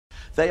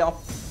They are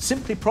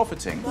simply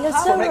profiting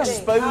Yes, from sir.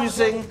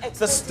 exposing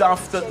the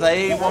stuff that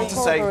they want to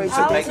say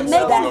to make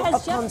themselves Meghan look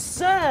has a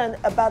concern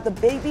about the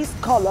baby's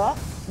colour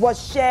was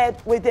shared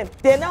with him.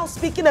 They're now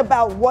speaking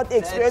about what they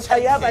experienced,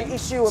 and you have an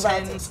issue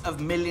about tens it.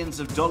 of millions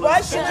of dollars.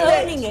 Why shouldn't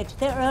They're earning it.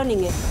 They're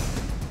earning it.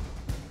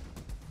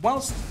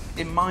 Whilst,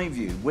 in my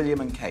view,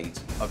 William and Kate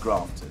are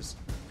grafters,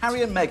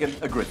 Harry and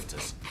Meghan are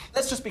grifters.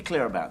 Let's just be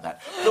clear about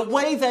that. The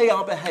way they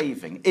are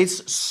behaving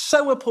is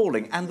so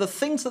appalling, and the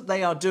things that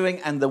they are doing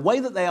and the way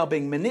that they are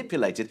being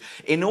manipulated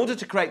in order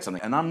to create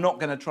something. And I'm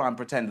not going to try and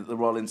pretend that the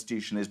royal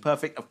institution is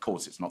perfect. Of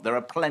course it's not. There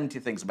are plenty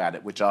of things about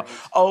it which are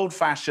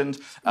old-fashioned.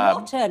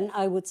 Rotten,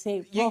 I would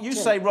say. You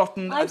say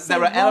rotten. I say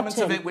there are elements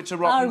of rotten. it which are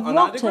rotten, and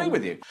I'd agree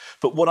with you.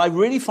 But what I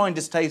really find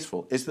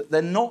distasteful is that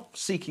they're not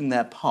seeking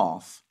their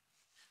path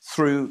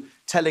through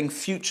telling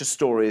future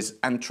stories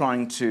and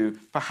trying to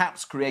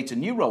perhaps create a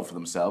new role for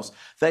themselves.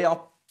 They are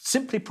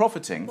simply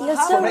profiting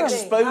from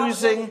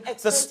exposing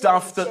the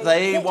stuff that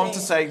they want to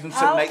say to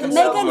make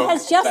themselves Meghan look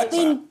has just better.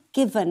 been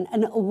given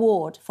an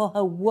award for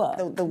her work.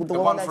 The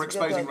one for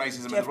exposing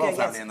racism in the royal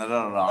family and the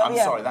da-da-da. I'm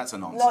sorry, that's a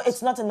nonsense. No,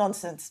 it's not a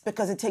nonsense,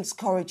 because it takes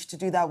courage to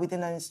do that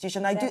within an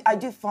institution. I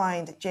do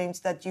find, James,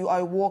 that you are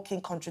a walking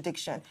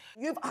contradiction.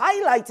 You've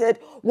highlighted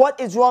what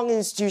is wrong in the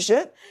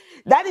institution.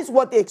 That is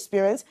what they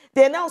experience.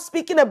 They're now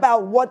speaking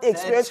about what they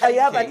experience, and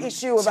you have an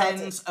issue about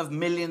tens of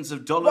millions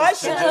of dollars. Why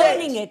shouldn't They're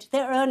earning it.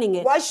 They're earning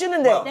it. Why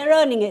shouldn't they? They're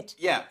earning it.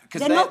 Yeah,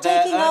 because they're not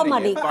taking our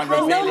money.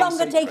 They're no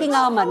longer taking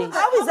our money.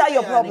 How is that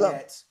your problem?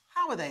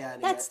 How are they earning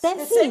That's it? their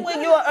The thing. same way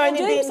you are earning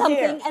doing being something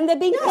here. and they're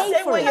being paid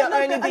same for way it. you're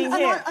earning being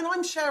here. And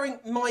I'm sharing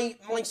my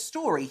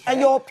story here.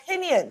 And your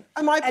opinion.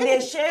 And my opinion.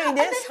 And they're sharing Yeah,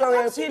 their and they story have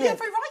and absolutely opinion.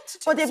 every right to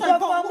do But they've so, got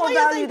but far more why are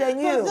value they- than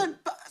you.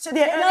 but- So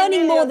They're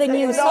earning more than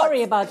you. They're Sorry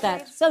not. about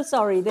that. So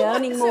sorry. They're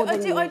earning more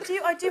than you.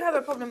 I do have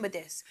a problem with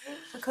this,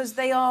 because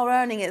they are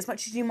earning it. As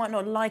much as you might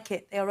not like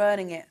it, they are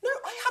earning it. No,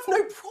 I have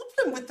no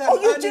problem with them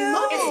Oh, you earning do?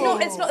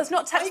 money. It's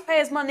not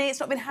taxpayers' money. It's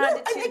not been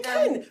handed No, to and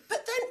them. again,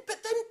 but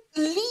then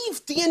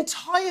leave the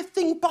entire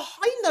thing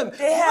behind them.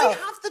 They Why have.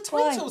 have the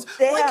titles?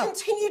 They Why have.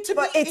 continue to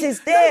But be... it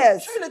is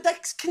theirs. No, Shola, they're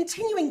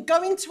continuing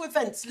going to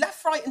events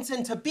left, right and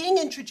centre, being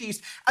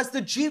introduced as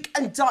the Duke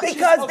and Duchess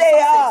Because of they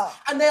Sussex, are.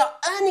 and they are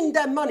earning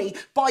their money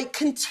by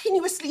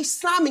continuously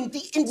slamming the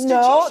institution.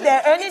 No,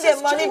 they're earning It's their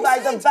as money James by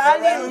the said,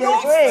 value they're they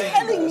not bring.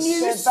 telling new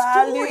The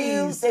value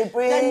stories. they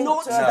bring They're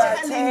not to the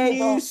telling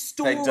table. new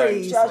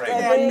stories. Just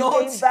They're not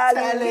bringing value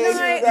telling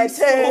to the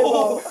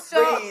table.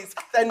 stories.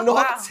 They're not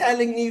Wow.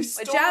 telling new We're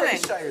stories,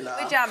 jamming.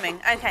 Shola. We're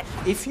jamming. Okay.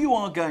 If you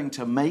are going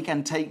to make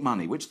and take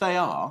money, which they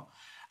are,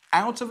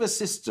 out of a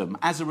system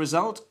as a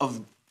result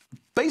of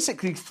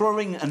basically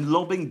throwing and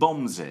lobbing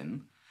bombs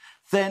in,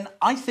 then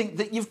I think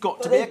that you've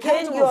got to be But again,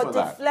 accountable you're for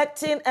that.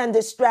 deflecting and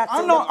distracting.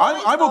 I'm not. The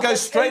point I will of go the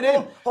straight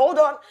table- in. Hold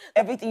on.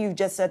 Everything you've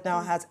just said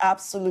now has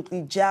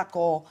absolutely jack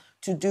all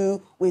to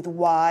do with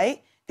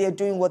why they're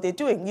doing what they're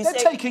doing. They're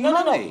taking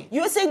money.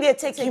 You're saying they're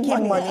taking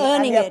money, They're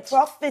earning and they're it.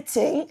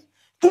 profiting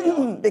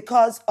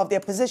because of their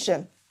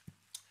position.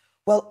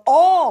 Well,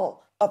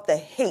 all of the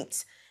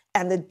hate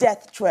and the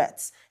death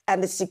threats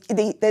and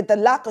the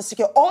lack of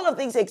security, all of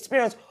these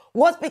experience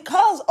was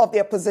because of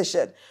their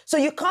position. So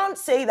you can't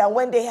say that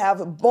when they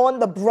have borne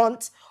the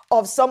brunt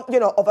of some,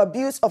 of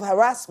abuse, of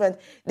harassment,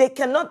 they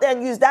cannot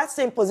then use that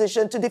same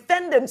position to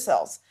defend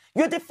themselves.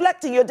 You're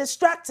deflecting, you're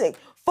distracting.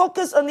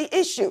 Focus on the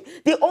issue.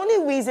 The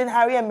only reason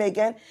Harry and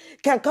Meghan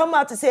can come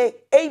out to say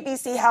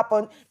ABC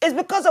happened is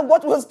because of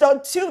what was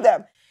done to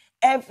them.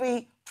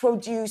 Every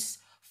produce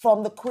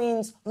from the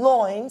Queen's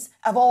loins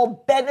have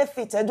all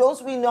benefited,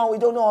 those we know, we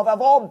don't know of, have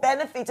all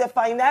benefited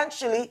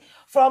financially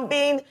from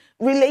being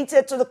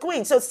related to the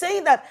Queen. So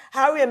saying that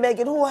Harry and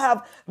Meghan, who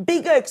have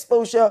bigger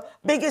exposure,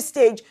 bigger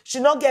stage,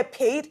 should not get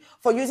paid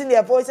for using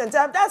their voice and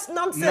time, that's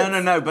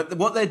nonsense. No. But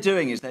what they're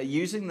doing is they're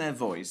using their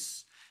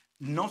voice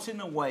not in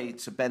a way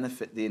to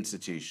benefit the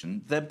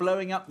institution. They're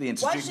blowing up the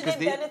institution.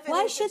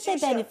 Why should they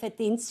benefit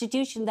the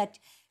institution that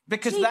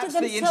Because treated that's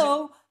them the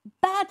so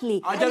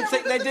badly? I don't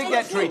think they did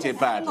get treated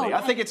badly.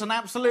 I think it's an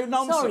absolute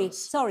nonsense.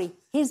 Sorry.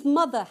 His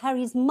mother,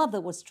 Harry's mother,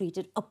 was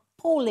treated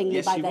appallingly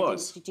Yes, by she that was.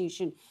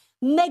 institution.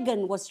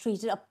 Meghan was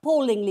treated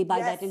appallingly by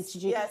that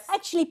institution. Yes.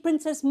 Actually,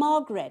 Princess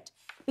Margaret,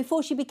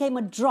 before she became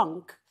a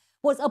drunk,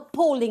 was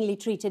appallingly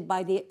treated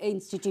by the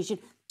institution.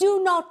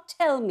 Do not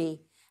tell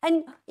me.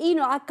 And,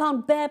 I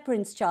can't bear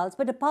Prince Charles,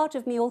 but a part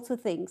of me also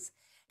thinks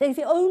that if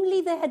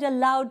only they had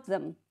allowed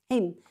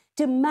him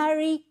to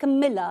marry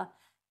Camilla,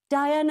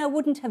 Diana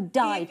wouldn't have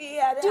died.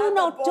 Do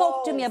not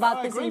talk to me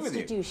about this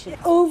institution.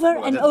 Over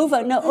and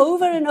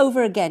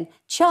over again.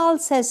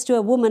 Charles says to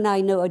a woman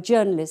I know, a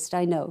journalist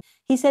I know,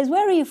 he says,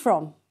 "Where are you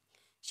from?"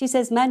 She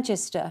says,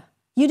 "Manchester."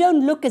 "You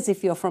don't look as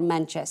if you're from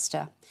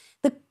Manchester."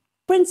 The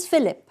Prince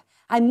Philip,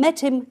 I met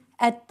him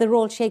at the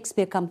Royal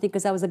Shakespeare Company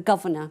because I was a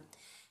governor.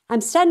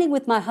 I'm standing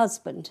with my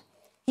husband.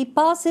 He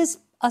passes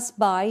us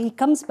by, he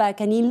comes back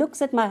and he looks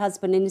at my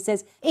husband and he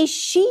says, "Is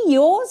she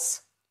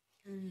yours?"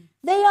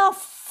 They are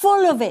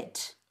full of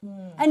it.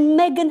 And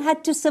Meghan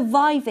had to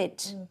survive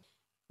it.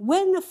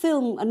 when a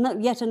film,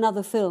 yet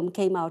another film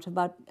came out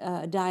about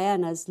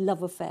Diana's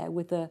love affair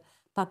with a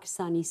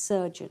Pakistani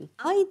surgeon,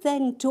 I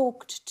then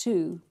talked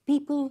to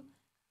people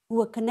who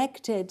were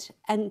connected,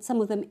 and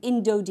some of them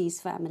in Dodi's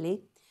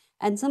family,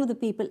 and some of the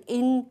people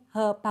in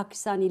her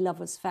Pakistani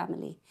lover's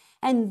family.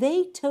 And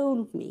they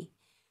told me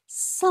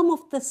some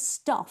of the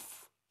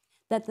stuff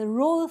that the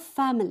royal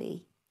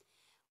family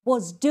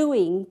was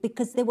doing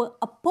because they were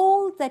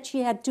appalled that she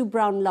had 2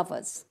 brown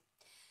lovers.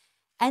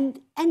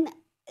 And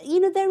you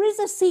know, there is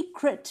a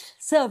secret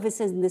service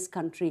in this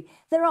country.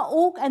 There are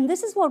all, and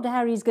this is what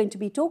Harry is going to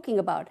be talking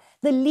about,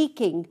 the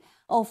leaking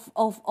of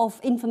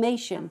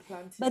information.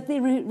 But the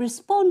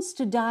response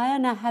to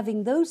Diana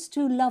having those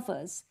 2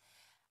 lovers,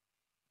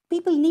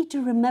 people need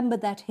to remember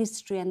that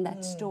history and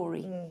that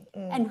story.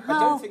 And how I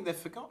don't think they've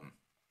forgotten.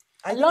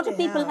 a lot of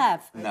people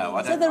have. No,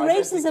 I don't. So the I don't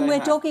think racism they we're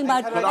have. talking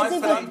about, But as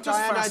if I'm just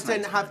Diana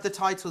fascinated. didn't have the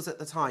titles at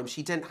the time.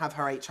 She didn't have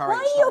her HRH why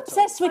are you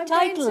obsessed with I'm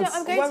going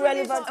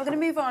titles? to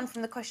move on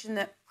from the question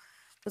that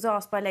was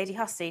asked by Lady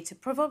Hussey to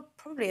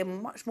probably a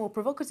much more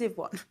provocative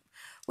one,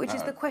 which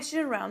is the question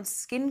around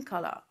skin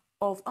colour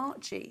of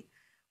Archie,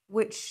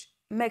 which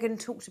Meghan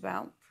talked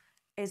about,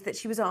 is that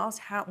she was asked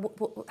how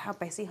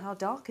basically how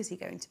dark is he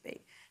going to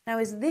be? Now,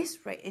 is this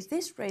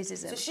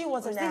racism? So she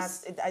wasn't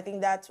asked. I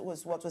think that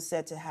was what was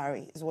said to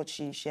Harry, is what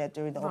she shared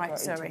during the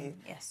Oprah interview.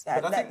 Yes.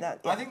 But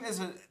I think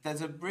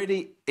there's a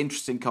really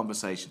interesting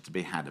conversation to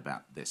be had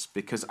about this,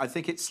 because I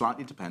think it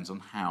slightly depends on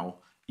how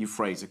you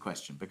phrase a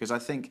question. Because I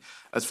think,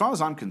 as far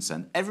as I'm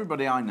concerned,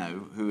 everybody I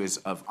know who is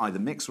of either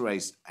mixed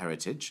race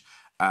heritage,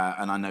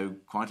 and I know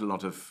quite a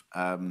lot of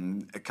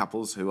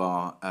couples who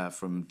are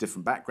from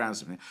different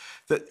backgrounds,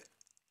 that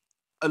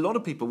a lot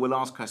of people will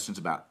ask questions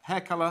about hair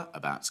colour,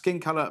 about skin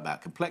colour,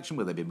 about complexion,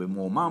 whether they've been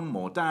more mum,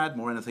 more dad,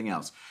 more anything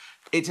else.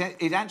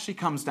 It actually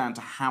comes down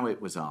to how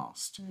it was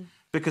asked.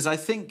 Because I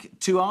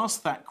think to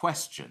ask that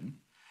question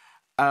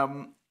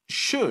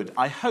should,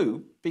 I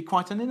hope, be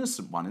quite an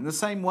innocent one, in the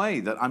same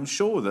way that I'm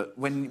sure that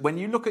when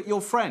you look at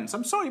your friends,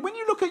 when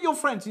you look at your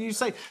friends and you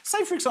say,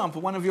 for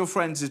example, one of your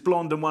friends is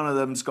blonde and one of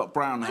them's got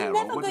brown hair.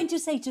 I'm never going to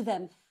say to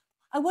them,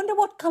 I wonder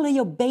what colour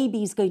your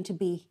baby is going to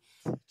be.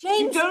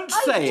 James, You don't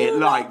say it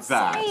like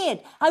that. Say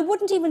it. I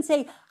wouldn't even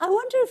say, I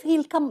wonder if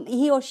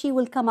he or she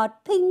will come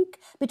out pink,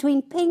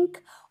 between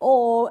pink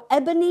or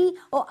ebony,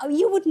 or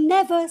you would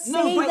never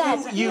say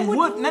that. You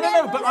would.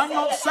 No, but I'm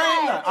not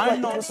saying that.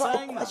 I'm not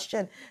saying that.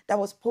 Question that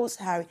was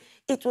posed, Harry.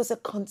 It was a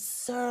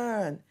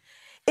concern.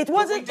 It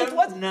wasn't. we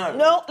don't know.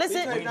 No,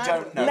 listen. We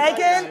don't know.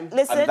 Meghan,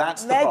 listen. And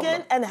that's the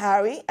problem.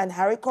 Meghan and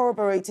Harry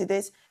corroborated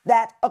this,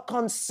 that a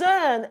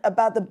concern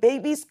about the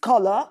baby's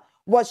colour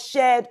was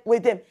shared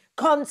with him.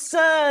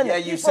 Concern. Yeah,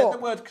 you said the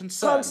word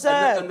concern.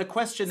 Concern. And the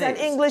question it's is...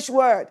 an English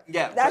word.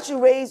 Yeah. That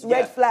should raise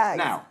red flags.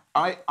 Now,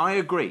 I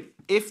agree.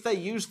 If they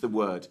use the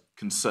word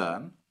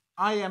concern,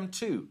 I am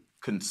too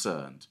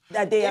concerned.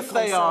 That they are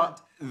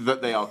concerned.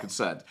 That they are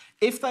concerned.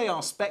 If they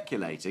are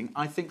speculating,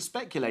 I think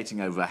speculating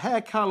over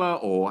hair colour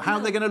or how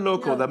they're going to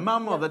look, or the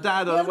mum or the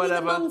dad or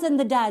whatever... The mums and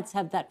the dads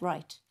have that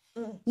right.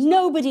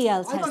 Nobody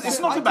else has It's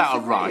that. not about a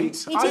right.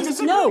 It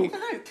is no.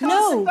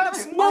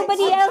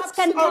 Nobody else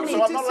can come in.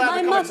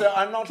 My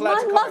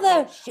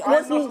mother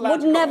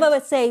would never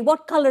say,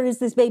 what colour is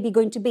this baby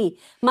going to be?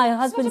 My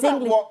husband's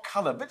English. English. What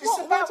colour? But it's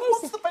about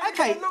what's the baby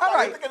Okay, gonna look all like?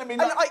 right. They're gonna be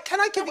Can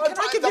I give you an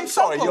I'm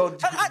sorry, example?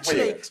 you're Actually,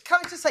 weird. can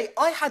I just say,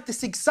 I had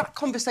this exact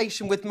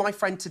conversation with my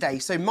friend today.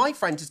 So my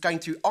friend is going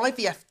through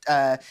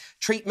IVF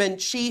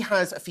treatment. She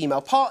has a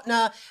female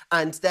partner,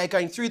 and they're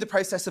going through the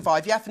process of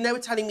IVF, and they were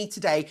telling me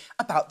today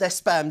about their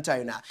sperm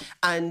donor.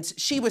 And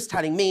she was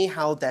telling me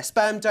how their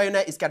sperm donor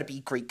is going to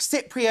be Greek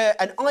Cypriot,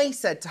 and I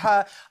said to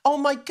her, oh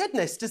my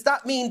goodness, does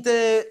that mean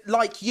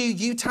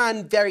you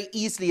tan very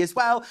easily as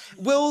well?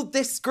 Will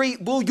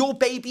your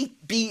baby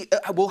be,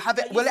 will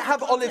it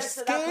have olive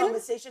skin? That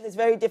conversation is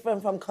very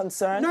different from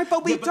concern. No,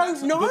 but we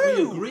don't know. But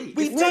we agree.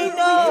 We We don't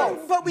know.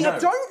 know. But we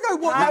don't know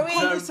what Harry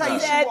that conversation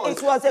said was.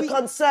 it was a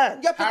concern.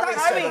 Yeah, but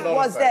Harry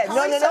was there.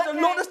 Harry said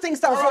a lot of things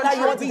that Oh, were now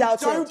you want to we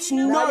doubt it. don't Now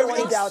you know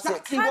want to doubt it.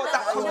 exactly what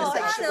that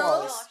conversation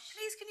was.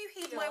 Please, can you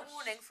heed my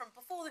warning from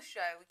before the show?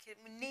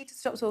 We need to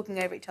stop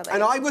talking over each other.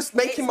 And I was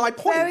making my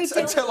point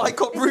until I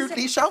got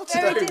rudely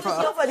shouted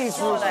over. Nobody's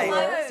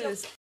rude.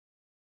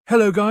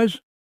 Hello guys,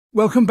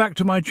 welcome back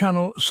to my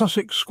channel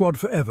Sussex Squad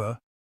Forever.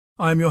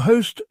 I am your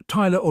host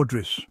Tyler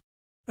Ordris,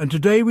 and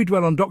today we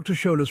dwell on Dr.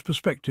 Shola's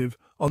perspective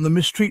on the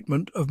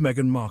mistreatment of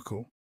Meghan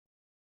Markle.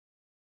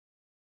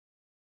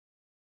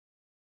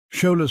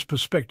 Shola's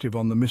perspective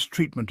on the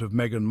mistreatment of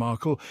Meghan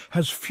Markle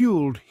has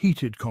fueled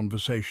heated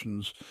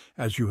conversations,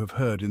 as you have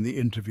heard in the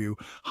interview,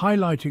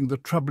 highlighting the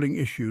troubling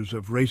issues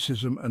of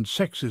racism and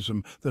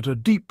sexism that are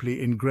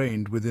deeply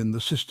ingrained within the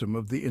system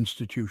of the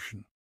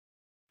institution.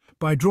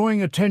 By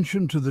drawing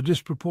attention to the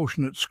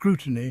disproportionate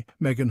scrutiny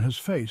Meghan has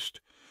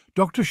faced,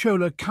 Dr.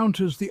 Shola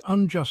counters the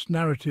unjust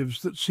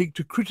narratives that seek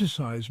to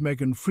criticise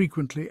Meghan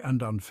frequently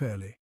and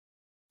unfairly.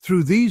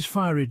 Through these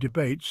fiery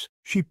debates,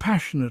 she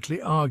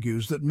passionately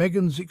argues that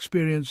Meghan's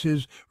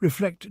experiences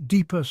reflect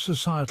deeper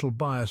societal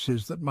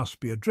biases that must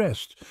be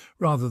addressed,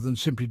 rather than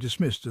simply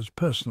dismissed as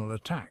personal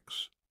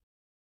attacks.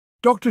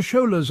 Dr.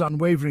 Shola's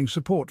unwavering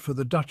support for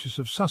the Duchess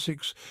of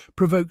Sussex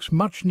provokes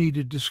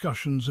much-needed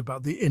discussions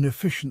about the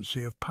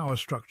inefficiency of power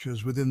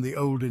structures within the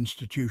old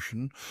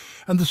institution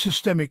and the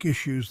systemic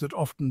issues that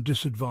often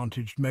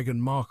disadvantaged Meghan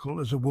Markle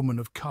as a woman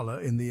of colour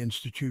in the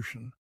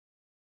institution.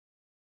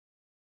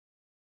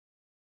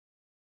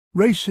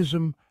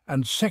 Racism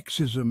and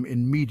sexism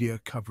in media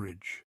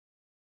coverage.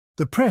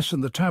 The press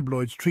and the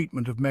tabloids'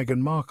 treatment of Meghan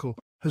Markle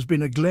has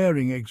been a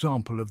glaring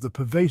example of the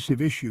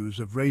pervasive issues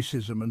of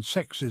racism and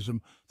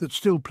sexism that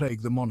still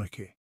plague the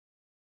monarchy.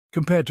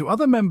 Compared to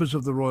other members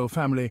of the royal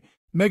family,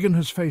 Meghan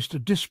has faced a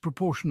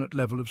disproportionate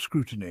level of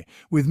scrutiny,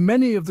 with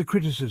many of the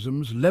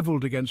criticisms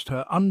levelled against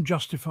her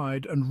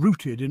unjustified and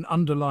rooted in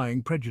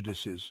underlying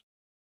prejudices.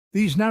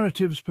 These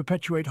narratives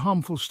perpetuate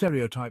harmful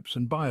stereotypes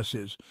and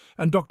biases,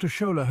 and Dr.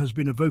 Shola has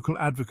been a vocal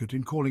advocate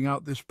in calling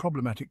out this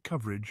problematic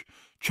coverage,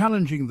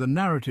 challenging the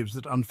narratives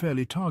that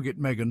unfairly target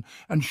Meghan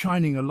and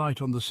shining a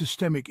light on the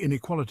systemic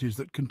inequalities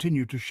that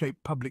continue to shape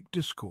public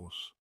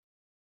discourse.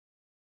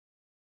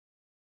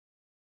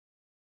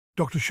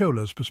 Dr.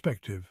 Shola's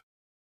perspective.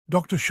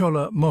 Dr.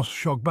 Shola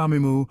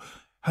Mos-Shogbamimu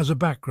has a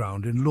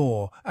background in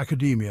law,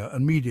 academia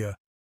and media,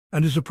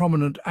 and is a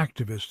prominent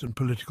activist and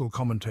political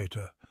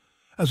commentator.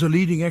 As a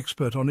leading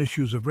expert on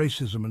issues of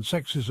racism and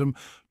sexism,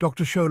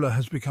 Dr. Shola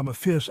has become a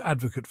fierce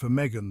advocate for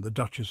Meghan, the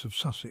Duchess of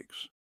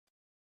Sussex.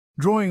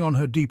 Drawing on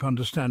her deep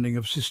understanding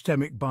of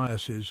systemic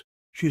biases,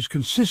 she has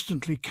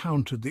consistently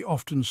countered the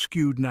often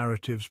skewed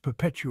narratives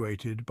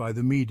perpetuated by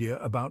the media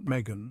about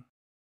Meghan.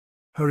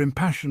 Her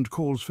impassioned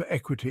calls for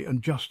equity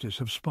and justice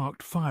have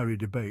sparked fiery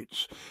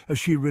debates as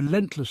she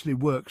relentlessly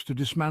works to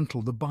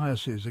dismantle the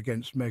biases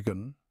against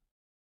Meghan.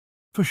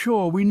 For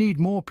sure, we need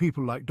more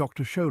people like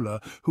Dr.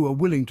 Shola who are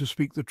willing to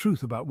speak the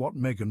truth about what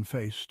Meghan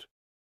faced.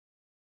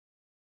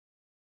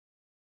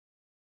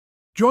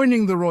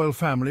 Joining the royal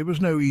family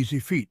was no easy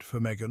feat for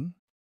Meghan.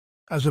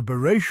 As a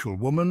biracial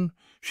woman,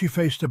 she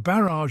faced a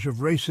barrage of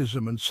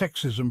racism and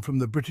sexism from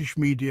the British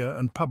media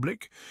and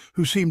public,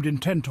 who seemed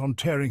intent on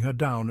tearing her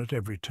down at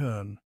every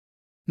turn.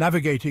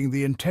 Navigating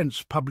the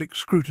intense public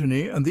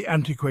scrutiny and the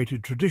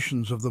antiquated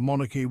traditions of the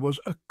monarchy was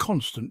a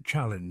constant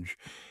challenge,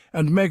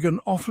 and Meghan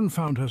often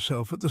found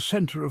herself at the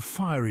centre of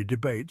fiery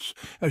debates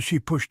as she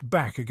pushed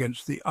back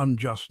against the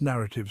unjust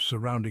narratives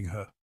surrounding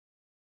her.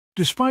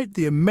 Despite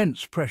the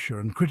immense pressure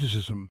and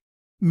criticism,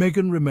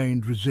 Meghan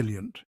remained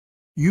resilient,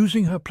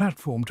 using her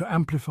platform to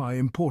amplify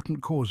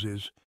important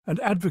causes and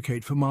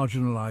advocate for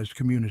marginalised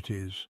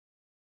communities.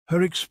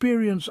 Her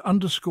experience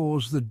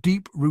underscores the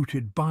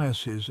deep-rooted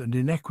biases and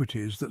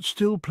inequities that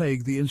still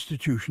plague the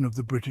institution of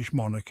the British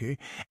monarchy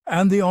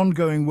and the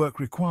ongoing work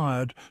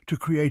required to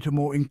create a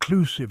more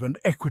inclusive and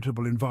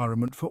equitable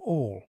environment for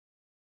all.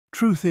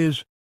 Truth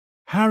is,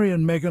 Harry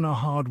and Meghan are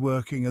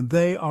hard-working and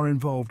they are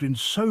involved in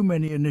so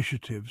many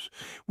initiatives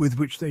with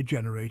which they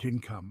generate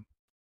income.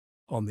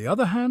 On the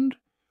other hand,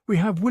 we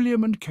have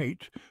William and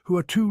Kate, who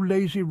are two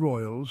lazy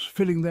royals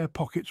filling their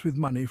pockets with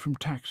money from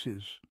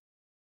taxes.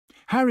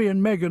 Harry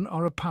and Meghan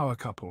are a power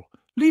couple.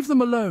 Leave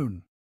them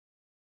alone.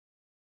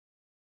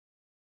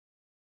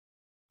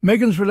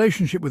 Meghan's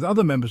relationship with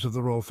other members of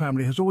the royal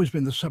family has always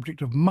been the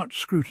subject of much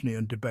scrutiny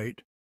and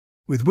debate,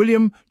 with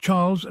William,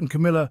 Charles and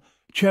Camilla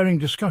chairing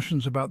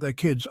discussions about their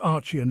kids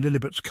Archie and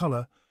Lilibet's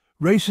colour.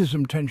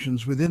 Racism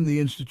tensions within the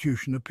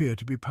institution appear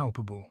to be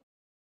palpable.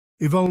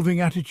 Evolving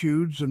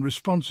attitudes and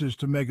responses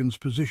to Meghan's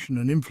position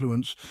and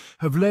influence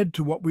have led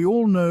to what we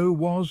all know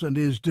was and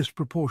is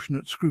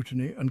disproportionate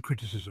scrutiny and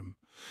criticism.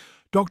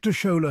 Dr.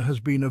 Shola has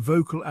been a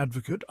vocal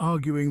advocate,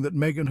 arguing that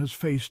Meghan has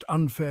faced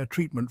unfair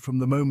treatment from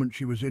the moment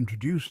she was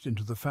introduced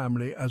into the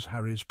family as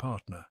Harry's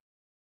partner.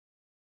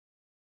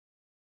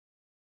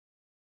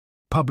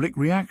 Public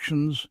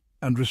reactions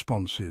and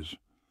responses.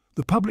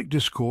 The public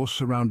discourse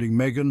surrounding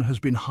Meghan has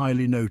been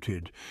highly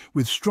noted,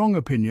 with strong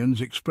opinions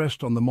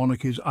expressed on the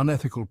monarchy's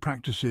unethical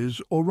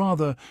practices, or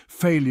rather,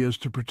 failures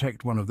to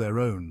protect one of their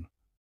own.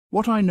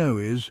 What I know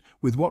is,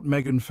 with what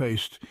Meghan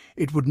faced,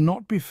 it would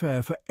not be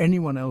fair for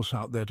anyone else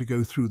out there to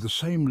go through the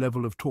same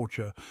level of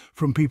torture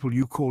from people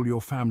you call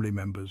your family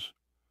members.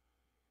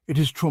 It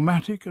is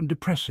traumatic and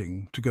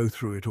depressing to go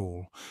through it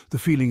all. The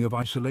feeling of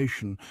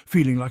isolation,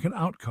 feeling like an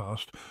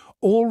outcast,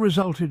 all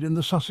resulted in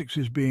the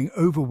Sussexes being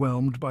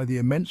overwhelmed by the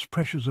immense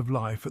pressures of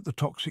life at the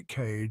toxic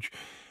cage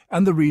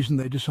and the reason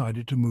they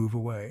decided to move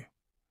away.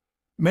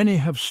 Many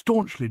have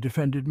staunchly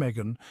defended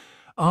Meghan,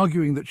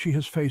 arguing that she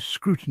has faced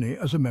scrutiny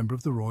as a member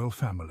of the royal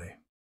family.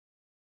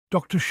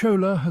 Dr.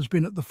 Shola has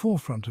been at the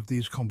forefront of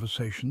these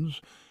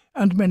conversations,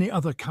 and many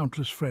other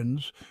countless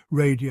friends,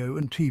 radio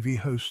and TV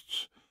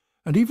hosts,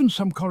 and even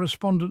some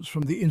correspondents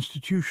from the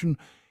institution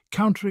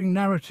countering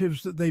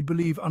narratives that they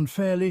believe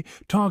unfairly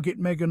target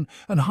Meghan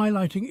and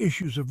highlighting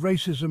issues of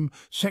racism,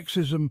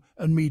 sexism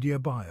and media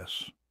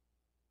bias.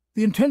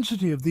 The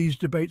intensity of these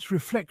debates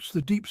reflects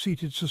the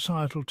deep-seated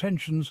societal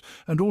tensions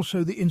and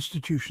also the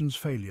institution's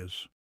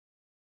failures.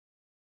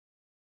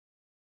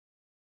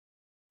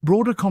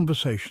 Broader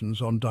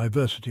conversations on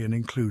diversity and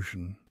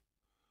inclusion.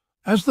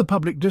 As the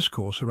public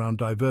discourse around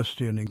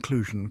diversity and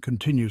inclusion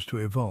continues to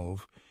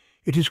evolve,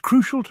 it is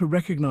crucial to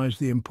recognise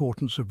the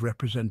importance of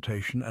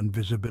representation and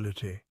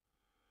visibility.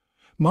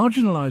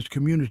 Marginalised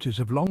communities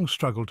have long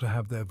struggled to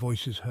have their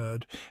voices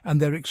heard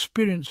and their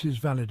experiences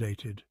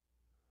validated.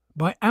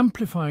 By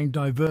amplifying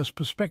diverse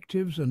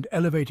perspectives and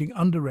elevating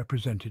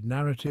underrepresented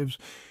narratives,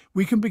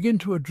 we can begin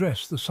to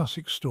address the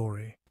Sussex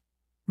story,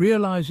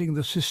 realising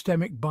the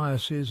systemic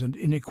biases and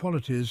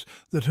inequalities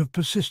that have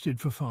persisted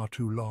for far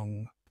too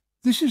long.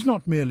 This is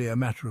not merely a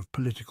matter of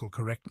political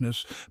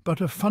correctness,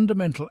 but a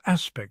fundamental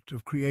aspect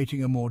of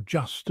creating a more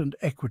just and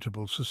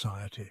equitable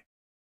society.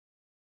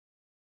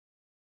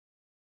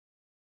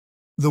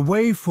 The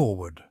way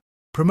forward.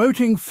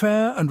 Promoting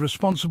fair and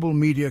responsible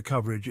media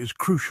coverage is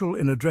crucial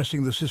in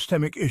addressing the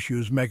systemic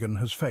issues Meghan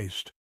has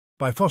faced.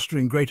 By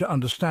fostering greater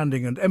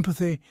understanding and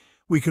empathy,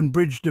 we can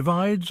bridge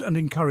divides and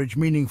encourage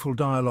meaningful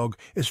dialogue,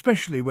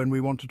 especially when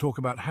we want to talk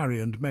about Harry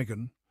and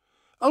Meghan.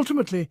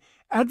 Ultimately,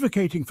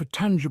 advocating for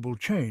tangible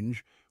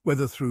change,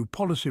 whether through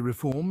policy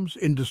reforms,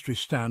 industry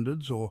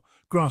standards, or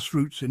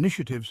grassroots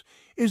initiatives,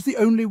 is the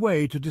only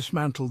way to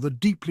dismantle the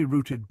deeply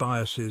rooted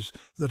biases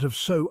that have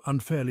so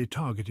unfairly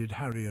targeted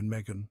Harry and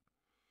Meghan.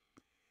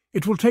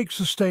 It will take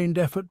sustained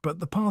effort, but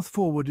the path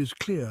forward is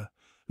clear.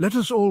 Let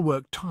us all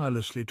work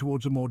tirelessly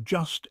towards a more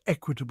just,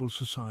 equitable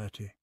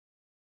society.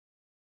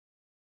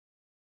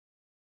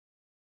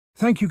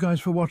 Thank you guys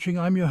for watching.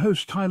 I'm your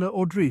host, Tyler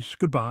Audrice.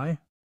 Goodbye.